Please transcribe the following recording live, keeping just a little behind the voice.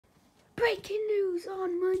Breaking news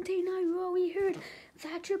on Monday Night Raw. We heard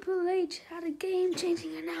that Triple H had a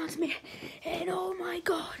game-changing announcement, and oh my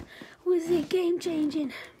God, was it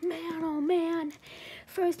game-changing? Man, oh man.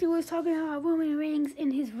 First, he was talking about Roman Reigns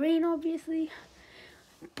in his reign, obviously,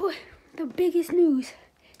 but the biggest news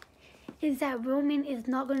is that Roman is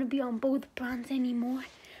not going to be on both brands anymore,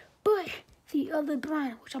 but the other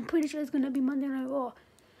brand, which I'm pretty sure is going to be Monday Night Raw.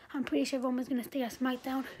 I'm pretty sure Roman's going to stay at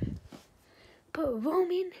SmackDown. But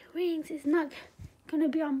Roman Reigns is not going to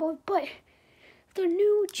be on both. But the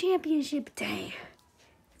new championship day,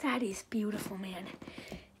 that is beautiful, man.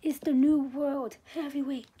 It's the new World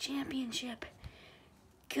Heavyweight Championship.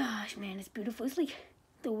 Gosh, man, it's beautiful. It's like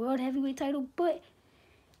the World Heavyweight title, but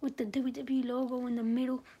with the WWE logo in the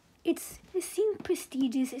middle. It seems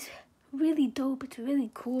prestigious. It's really dope. It's really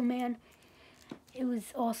cool, man. It was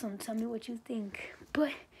awesome. Tell me what you think.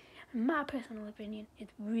 But in my personal opinion,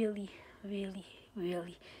 it's really, really,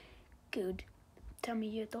 really good. Tell me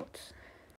your thoughts.